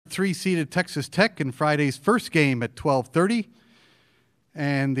3-seeded Texas Tech in Friday's first game at 12:30.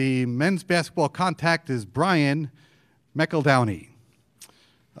 And the men's basketball contact is Brian McEldowney.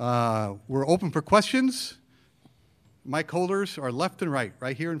 We're open for questions. Mic holders are left and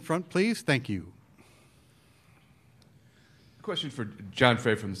right here in front, please. Thank you. Question for John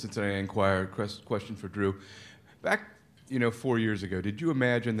Fay from the Cincinnati Enquirer. Question for Drew. Back, 4 years ago, did you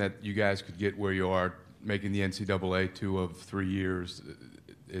imagine that you guys could get where you are, making the NCAA 2 of 3 years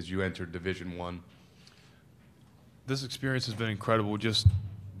as you entered Division I? This experience has been incredible. Just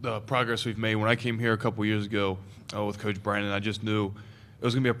the progress we've made. When I came here a couple years ago with Coach Brandon, I just knew it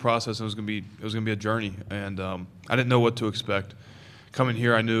was going to be a process and it was going to be a journey. And I didn't know what to expect. Coming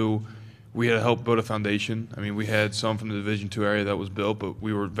here, I knew we had to help build a foundation. I mean, we had some from the Division II area that was built, but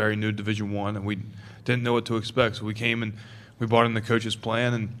we were very new to Division I, and we didn't know what to expect. So we came and we bought in the coach's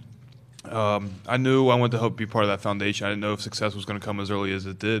plan, and I knew I wanted to help be part of that foundation. I didn't know if success was going to come as early as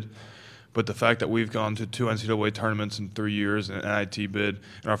it did. But the fact that we've gone to 2 NCAA tournaments in 3 years and an NIT bid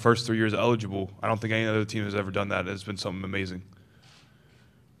in our first 3 years eligible, I don't think any other team has ever done that. It's been something amazing.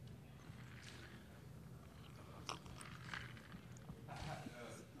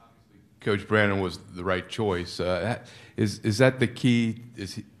 Coach Brandon was the right choice. Is that the key?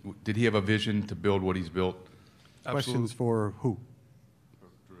 Did he have a vision to build what he's built? Questions for who? For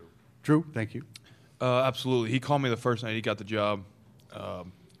Drew. Drew, thank you. Absolutely. He called me the first night he got the job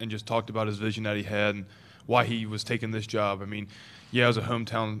and just talked about his vision that he had and why he was taking this job. I mean, yeah, it was a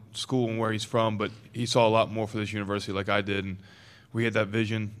hometown school and where he's from, but he saw a lot more for this university like I did. And we had that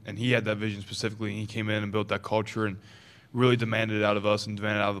vision, and he had that vision specifically, and he came in and built that culture and really demanded it out of us and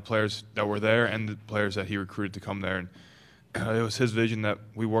demanded it out of the players that were there and the players that he recruited to come there. And it was his vision that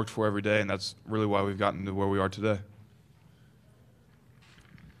we worked for every day, and that's really why we've gotten to where we are today.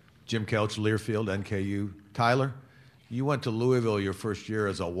 Jim Kelch, Learfield, NKU. Tyler, you went to Louisville your first year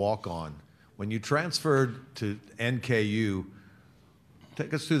as a walk-on. When you transferred to NKU,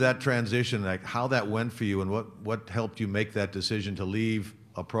 take us through that transition, like how that went for you and what helped you make that decision to leave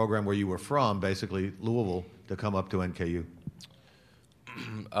a program where you were from, basically Louisville, to come up to NKU?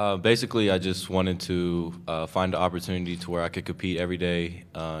 Basically, I just wanted to find an opportunity to where I could compete every day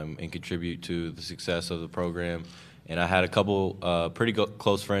and contribute to the success of the program. And I had a couple pretty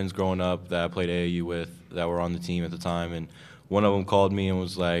close friends growing up that I played AAU with that were on the team at the time. And one of them called me and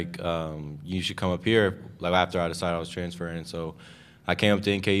was like, you should come up here, like after I decided I was transferring. And so I came up to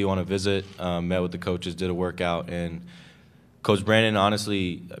NKU on a visit, met with the coaches, did a workout. And Coach Brandon,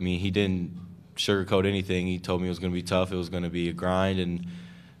 honestly, I mean, he didn't sugarcoat anything. He told me it was going to be tough, it was going to be a grind, and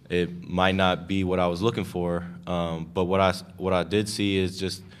it might not be what I was looking for. But what I did see is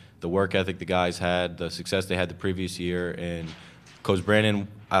just the work ethic the guys had, the success they had the previous year, and Coach Brandon,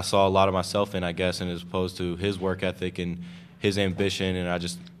 I saw a lot of myself in, I guess, and as opposed to his work ethic and his ambition, and I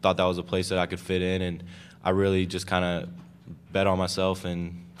just thought that was a place that I could fit in, and I really just kind of bet on myself,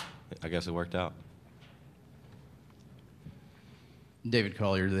 and I guess it worked out. David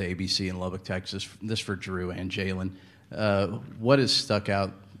Collier, the ABC in Lubbock, Texas. This for Drew and Jalen. What has stuck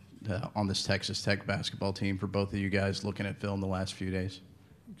out on this Texas Tech basketball team for both of you guys looking at film the last few days?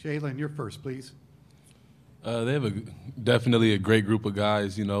 Jalen, you're first, please. They have definitely a great group of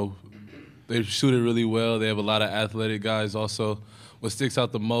guys. They shoot it really well. They have a lot of athletic guys also. What sticks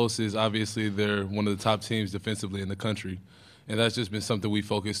out the most is obviously they're one of the top teams defensively in the country. And that's just been something we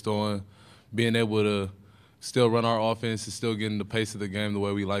focused on, being able to still run our offense and still getting the pace of the game the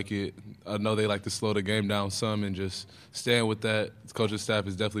way we like it. I know they like to slow the game down some, and just staying with that. The coaching staff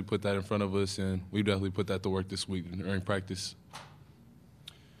has definitely put that in front of us, and we definitely put that to work this week during practice.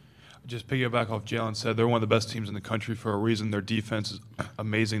 Just piggyback off Jalen said, they're one of the best teams in the country for a reason. Their defense is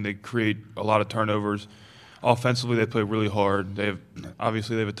amazing. They create a lot of turnovers. Offensively, they play really hard.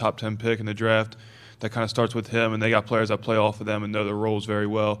 Obviously they have a top 10 pick in the draft. That kind of starts with him, and they got players that play off of them and know their roles very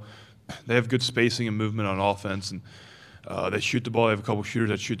well. They have good spacing and movement on offense, and they shoot the ball. They have a couple shooters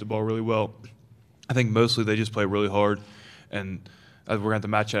that shoot the ball really well. I think mostly they just play really hard, and we're going to have to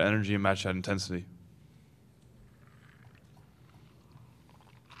match that energy and match that intensity.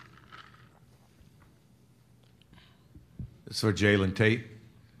 This is for Jalen Tate.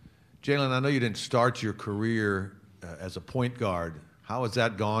 Jalen, I know you didn't start your career as a point guard. How has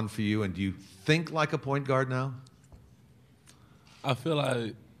that gone for you, and do you think like a point guard now? I feel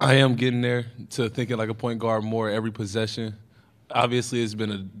like I am getting there to thinking like a point guard more every possession. Obviously, it's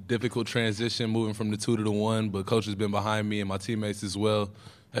been a difficult transition moving from the 2 to the 1, but coach has been behind me, and my teammates as well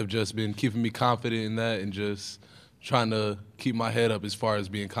have just been keeping me confident in that and just trying to keep my head up as far as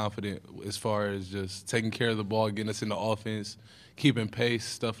being confident, as far as just taking care of the ball, getting us into offense, keeping pace,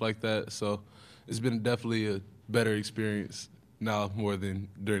 stuff like that. So it's been definitely a better experience now more than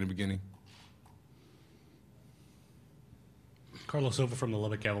during the beginning. Carlos Silva from the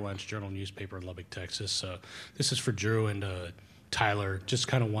Lubbock Avalanche Journal newspaper in Lubbock, Texas. This is for Drew and Tyler. Just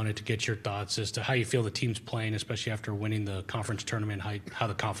kind of wanted to get your thoughts as to how you feel the team's playing, especially after winning the conference tournament, how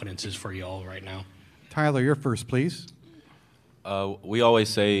the confidence is for you all right now. Tyler, you're first, please. We always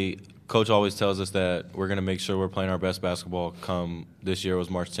say, Coach always tells us that we're going to make sure we're playing our best basketball come this year was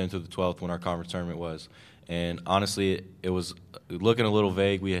March 10th through the 12th when our conference tournament was. And honestly, it was looking a little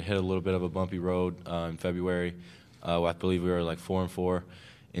vague. We had hit a little bit of a bumpy road in February. I believe we were like 4-4.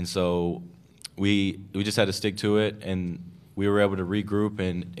 And so we just had to stick to it, and we were able to regroup.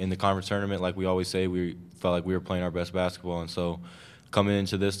 And in the conference tournament, like we always say, we felt like we were playing our best basketball. And so coming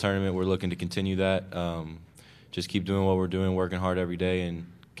into this tournament, we're looking to continue that. Just keep doing what we're doing, working hard every day, and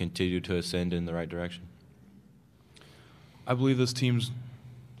continue to ascend in the right direction. I believe this team's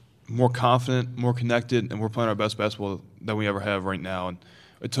more confident, more connected, and we're playing our best basketball than we ever have right now. And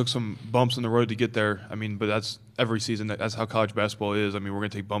it took some bumps in the road to get there. I mean, but that's every season. That's how college basketball is. I mean, we're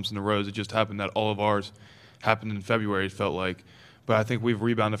going to take bumps in the roads. It just happened that all of ours happened in February, it felt like. But I think we've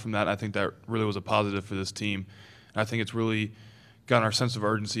rebounded from that. I think that really was a positive for this team. And I think it's really gotten our sense of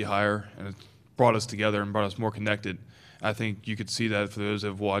urgency higher, and it's brought us together and brought us more connected. I think you could see that for those that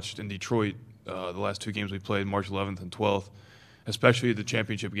have watched in Detroit the last two games we played, March 11th and 12th, especially the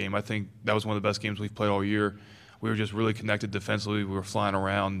championship game. I think that was one of the best games we've played all year. We were just really connected defensively. We were flying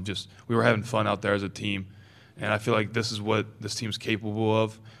around. We were having fun out there as a team. And I feel like this is what this team's capable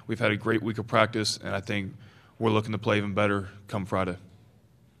of. We've had a great week of practice, and I think we're looking to play even better come Friday.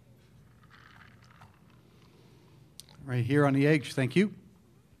 Right here on the edge, thank you.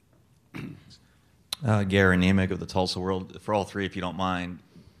 Gary Nemec of the Tulsa World. For all three, if you don't mind,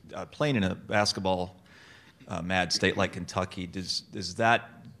 playing in a basketball mad state like Kentucky, does that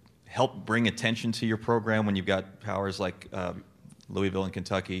help bring attention to your program when you've got powers like Louisville and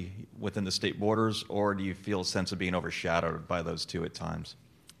Kentucky within the state borders, or do you feel a sense of being overshadowed by those two at times?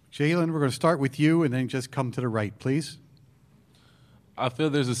 Jalen, we're going to start with you and then just come to the right, please. I feel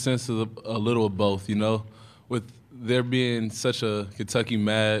there's a sense of a little of both, you know, with there being such a Kentucky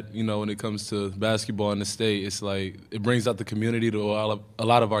mad, you know, when it comes to basketball in the state. It's like it brings out the community to a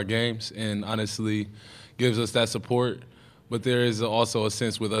lot of our games and honestly gives us that support. But there is also a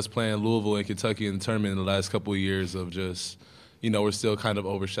sense with us playing Louisville and Kentucky in the tournament in the last couple of years of just, you know, we're still kind of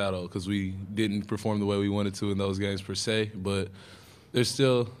overshadowed because we didn't perform the way we wanted to in those games per se. But there's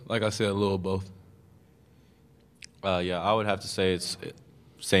still, like I said, a little of both. Yeah, I would have to say it's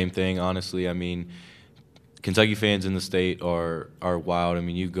same thing, honestly. I mean, Kentucky fans in the state are wild. I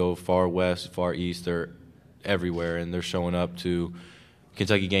mean, you go far west, far east, they're everywhere, and they're showing up to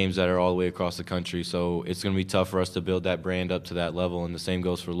Kentucky games that are all the way across the country. So it's going to be tough for us to build that brand up to that level, and the same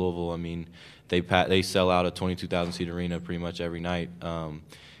goes for Louisville. I mean, they sell out a 22,000-seat arena pretty much every night.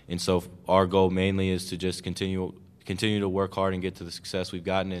 And so our goal mainly is to just continue to work hard and get to the success we've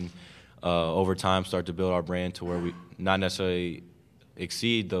gotten, and over time start to build our brand to where we not necessarily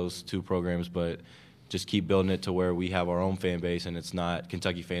exceed those two programs, but just keep building it to where we have our own fan base, and it's not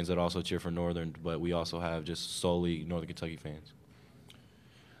Kentucky fans that also cheer for Northern, but we also have just solely Northern Kentucky fans.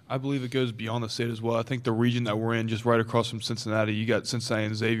 I believe it goes beyond the state as well. I think the region that we're in, just right across from Cincinnati, you got Cincinnati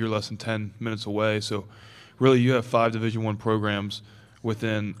and Xavier less than 10 minutes away. So really you have 5 Division I programs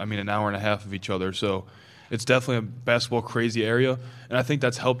within, an hour and a half of each other. So it's definitely a basketball crazy area. And I think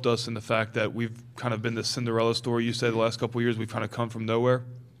that's helped us in the fact that we've kind of been the Cinderella story. You said the last couple of years we've kind of come from nowhere.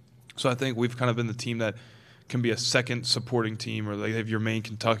 So I think we've kind of been the team that can be a second supporting team, or they have your main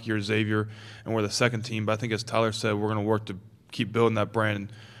Kentucky or Xavier, and we're the second team. But I think, as Tyler said, we're going to work to keep building that brand.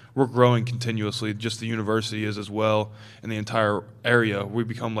 And we're growing continuously. Just the university is as well, and the entire area. We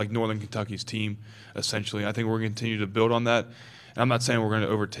become like Northern Kentucky's team, essentially. I think we're going to continue to build on that. And I'm not saying we're going to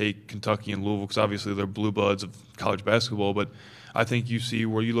overtake Kentucky and Louisville because obviously they're blue bloods of college basketball, but I think you see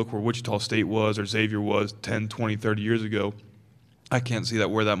where you look where Wichita State was or Xavier was 10, 20, 30 years ago. I can't see that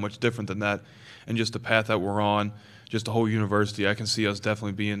we're that much different than that. And just the path that we're on, just the whole university, I can see us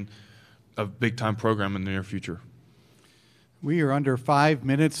definitely being a big-time program in the near future. We are under 5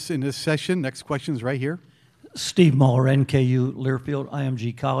 minutes in this session. Next question is right here. Steve Muller, NKU Learfield,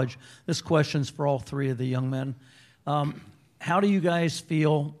 IMG College. This question's for all three of the young men. How do you guys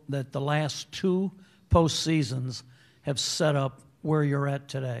feel that the last 2 postseasons have set up where you're at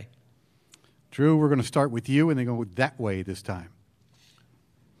today? Drew, we're going to start with you and then go that way this time.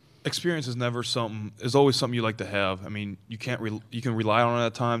 Experience is always something you like to have. I mean, you can rely on it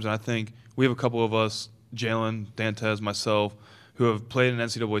at times, and I think we have a couple of us, Jalen, Dantes, myself, who have played an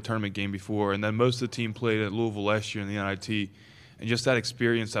NCAA tournament game before, and then most of the team played at Louisville last year in the NIT. And just that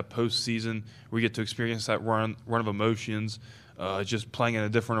experience, that postseason, we get to experience that run of emotions, just playing in a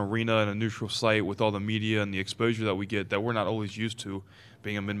different arena and a neutral site with all the media and the exposure that we get that we're not always used to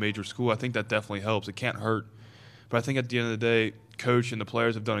being a mid-major school. I think that definitely helps. It can't hurt. But I think at the end of the day, coach and the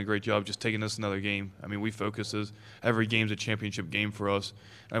players have done a great job just taking this another game. I mean, we focus as every game's a championship game for us,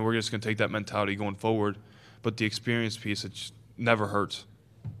 and we're just going to take that mentality going forward. But the experience piece, it just never hurts.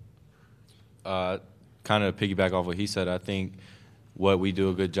 Kind of piggyback off what he said, I think what we do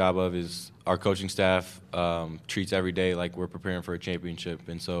a good job of is our coaching staff treats every day like we're preparing for a championship.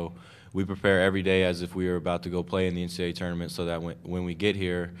 And so we prepare every day as if we were about to go play in the NCAA tournament so that when we get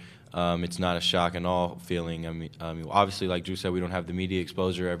here, it's not a shock and awe feeling. I mean, obviously, like Drew said, we don't have the media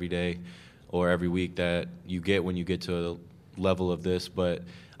exposure every day or every week that you get when you get to a level of this. But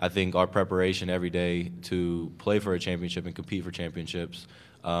I think our preparation every day to play for a championship and compete for championships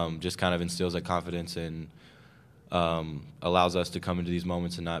just kind of instills that confidence and allows us to come into these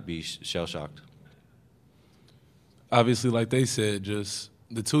moments and not be shell-shocked. Obviously, like they said, just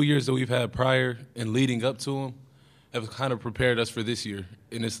the 2 years that we've had prior and leading up to them have kind of prepared us for this year.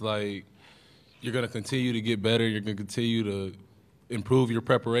 And it's like you're going to continue to get better. You're going to continue to improve your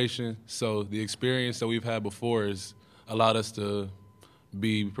preparation. So the experience that we've had before has allowed us to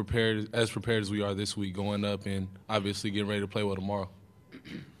be prepared as we are this week, going up and obviously getting ready to play well tomorrow.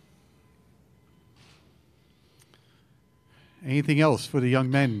 Anything else for the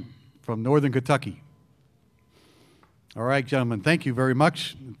young men from Northern Kentucky? All right, gentlemen, thank you very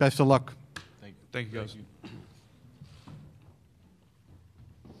much. Best of luck. Thank you, guys.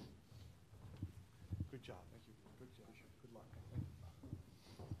 Good job. Thank you. Good job. Good luck. Good job.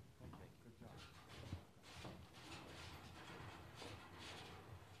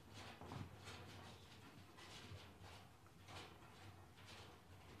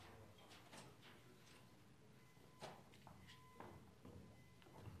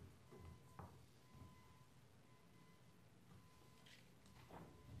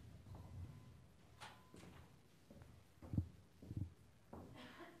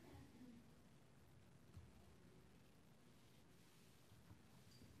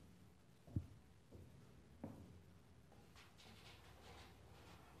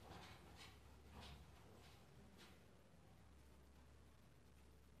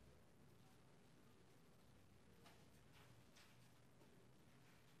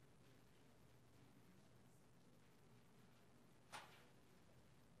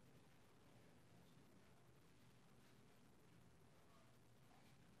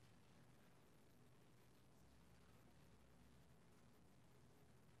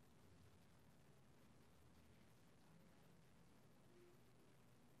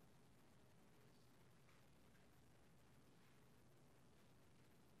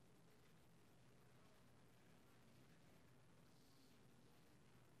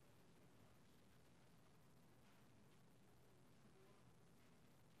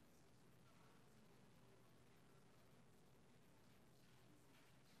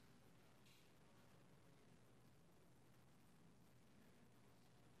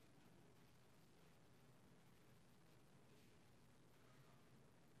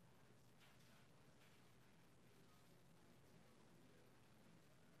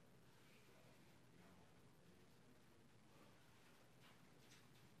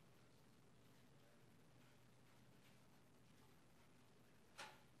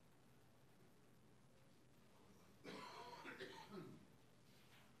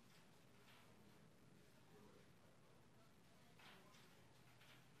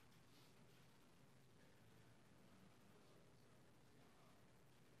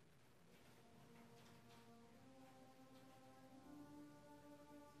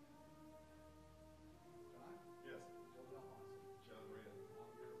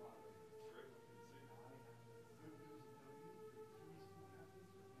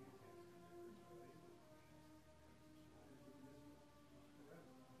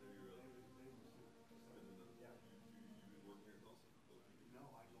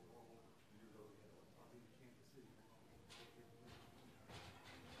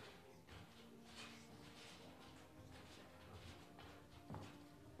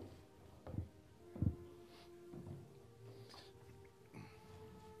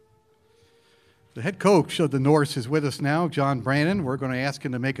 The head coach of the Norse is with us now, John Brannon. We're going to ask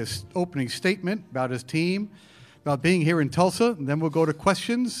him to make an opening statement about his team, about being here in Tulsa, and then we'll go to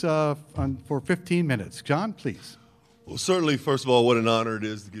questions for 15 minutes. John, please. Well, certainly, first of all, what an honor it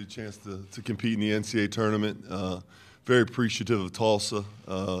is to get a chance to compete in the NCAA tournament. Very appreciative of Tulsa.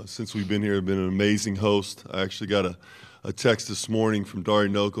 Since we've been here, I've been an amazing host. I actually got a text this morning from Dari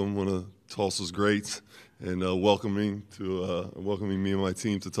Nokum, one of Tulsa's greats, and welcoming me and my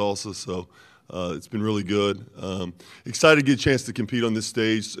team to Tulsa. So It's been really good. Excited to get a chance to compete on this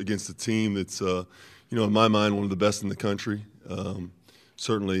stage against a team that's, in my mind, one of the best in the country.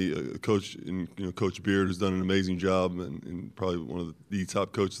 Certainly, Coach Beard has done an amazing job and probably one of the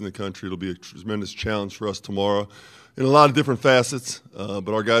top coaches in the country. It'll be a tremendous challenge for us tomorrow in a lot of different facets. But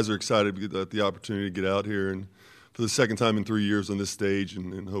our guys are excited to get the opportunity to get out here and for the second time in 3 years on this stage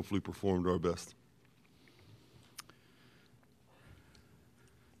and hopefully perform to our best.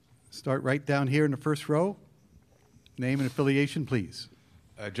 Start right down here in the first row. Name and affiliation, please.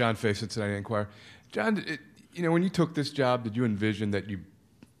 John Fay, Cincinnati Enquirer. John, when you took this job, did you envision that 2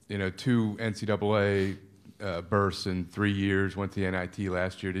 NCAA berths in 3 years, went to the NIT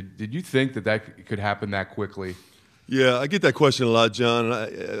last year? Did you think that could happen that quickly? Yeah, I get that question a lot, John. And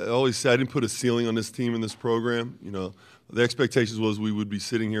I always say I didn't put a ceiling on this team and this program. The expectations was we would be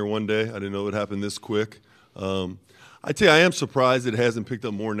sitting here one day. I didn't know it would happen this quick. I tell you, I am surprised it hasn't picked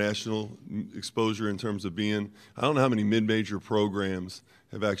up more national exposure in terms of being. I don't know how many mid-major programs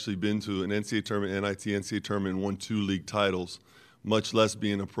have actually been to an NCAA tournament, NIT NCAA tournament, and won 2 league titles, much less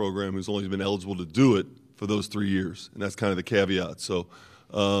being a program who's only been eligible to do it for those 3 years, and that's kind of the caveat. So,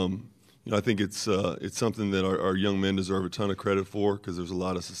 I think it's something that our young men deserve a ton of credit for because there's a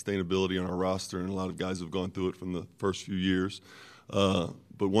lot of sustainability on our roster and a lot of guys have gone through it from the first few years.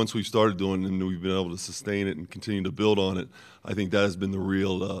 But once we've started doing it and we've been able to sustain it and continue to build on it, I think that has been the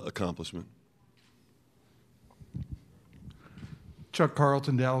real accomplishment. Chuck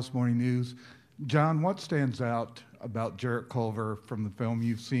Carlton, Dallas Morning News. John, what stands out about Jarrett Culver from the film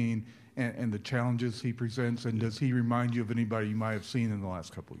you've seen and the challenges he presents, and does he remind you of anybody you might have seen in the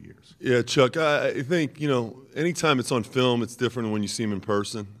last couple of years? Yeah, Chuck, I think, anytime it's on film, it's different than when you see him in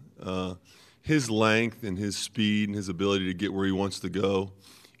person. His length and his speed and his ability to get where he wants to go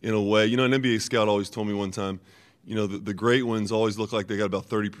in a way. An NBA scout always told me one time, the great ones always look like they got about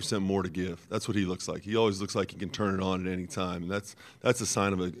 30% more to give. That's what he looks like. He always looks like he can turn it on at any time, and that's a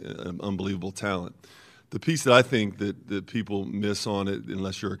sign of an unbelievable talent. The piece that I think that people miss on it,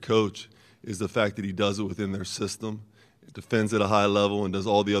 unless you're a coach, is the fact that he does it within their system, defends at a high level, and does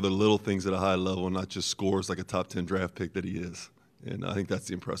all the other little things at a high level, and not just scores like a top 10 draft pick that he is. And I think that's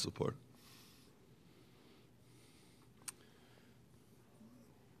the impressive part.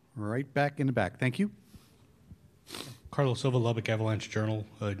 Right back in the back. Thank you. Carlos Silva, Lubbock Avalanche Journal,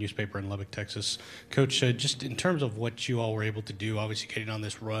 newspaper in Lubbock, Texas. Coach, just in terms of what you all were able to do, obviously getting on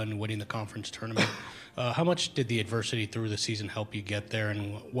this run, winning the conference tournament, how much did the adversity through the season help you get there,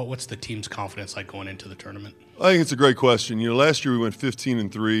 and what's the team's confidence like going into the tournament? I think it's a great question. Last year we went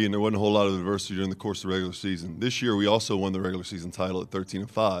 15-3, and there wasn't a whole lot of adversity during the course of the regular season. This year we also won the regular season title at 13-5.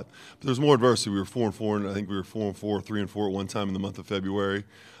 But there's more adversity. We were 4-4, and I think we were 4-4, 3-4 at one time in the month of February.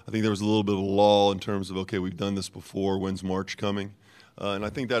 I think there was a little bit of a lull in terms of, okay, we've done this before. When's March coming? And I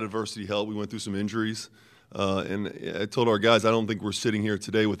think that adversity helped. We went through some injuries. And I told our guys, I don't think we're sitting here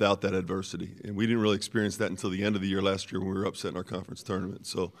today without that adversity. And we didn't really experience that until the end of the year last year when we were upset in our conference tournament.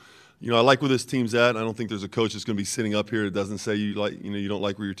 So, I like where this team's at. I don't think there's a coach that's going to be sitting up here that doesn't say you don't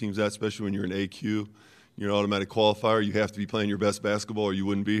like where your team's at, especially when you're an AQ. You're an automatic qualifier. You have to be playing your best basketball or you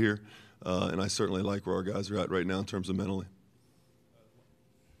wouldn't be here. And I certainly like where our guys are at right now in terms of mentally.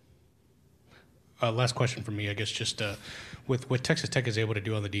 Last question from me, I guess, just with what Texas Tech is able to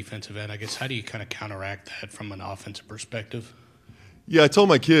do on the defensive end, I guess, how do you kind of counteract that from an offensive perspective? Yeah, I told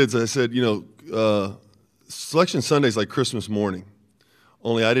my kids, I said, Selection Sunday's like Christmas morning,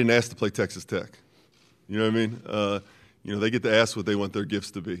 only I didn't ask to play Texas Tech. You know what I mean? They get to ask what they want their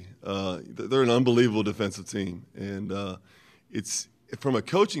gifts to be. They're an unbelievable defensive team, and it's from a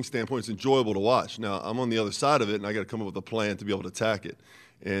coaching standpoint, it's enjoyable to watch. Now, I'm on the other side of it, and I got to come up with a plan to be able to attack it.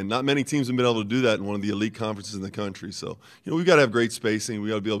 And not many teams have been able to do that in one of the elite conferences in the country. So, we've got to have great spacing. We've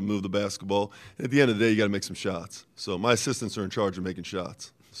got to be able to move the basketball. And at the end of the day, you got to make some shots. So my assistants are in charge of making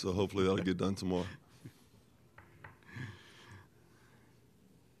shots. So hopefully that'll get done tomorrow.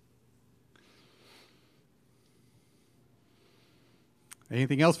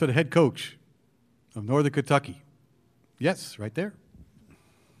 Anything else for the head coach of Northern Kentucky? Yes, right there.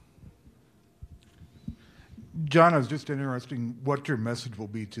 John, I was just interested in what your message will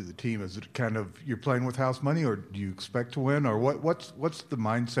be to the team. Is it kind of you're playing with house money, or do you expect to win, or what's the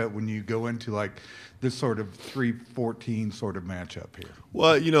mindset when you go into like this sort of 3-14 sort of matchup here?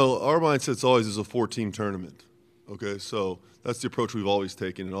 Well, our mindset's always is a 4-team tournament. Okay, so that's the approach we've always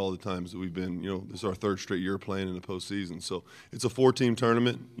taken in all the times that we've been, this is our third straight year playing in the postseason. So it's a 4-team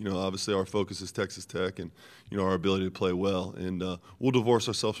tournament. Obviously our focus is Texas Tech and, our ability to play well. And we'll divorce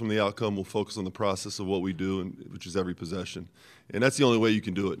ourselves from the outcome. We'll focus on the process of what we do, which is every possession. And that's the only way you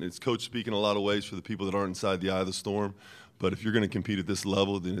can do it. And it's coach speak in a lot of ways for the people that aren't inside the eye of the storm. But if you're going to compete at this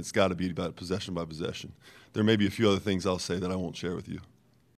level, then it's got to be about possession by possession. There may be a few other things I'll say that I won't share with you.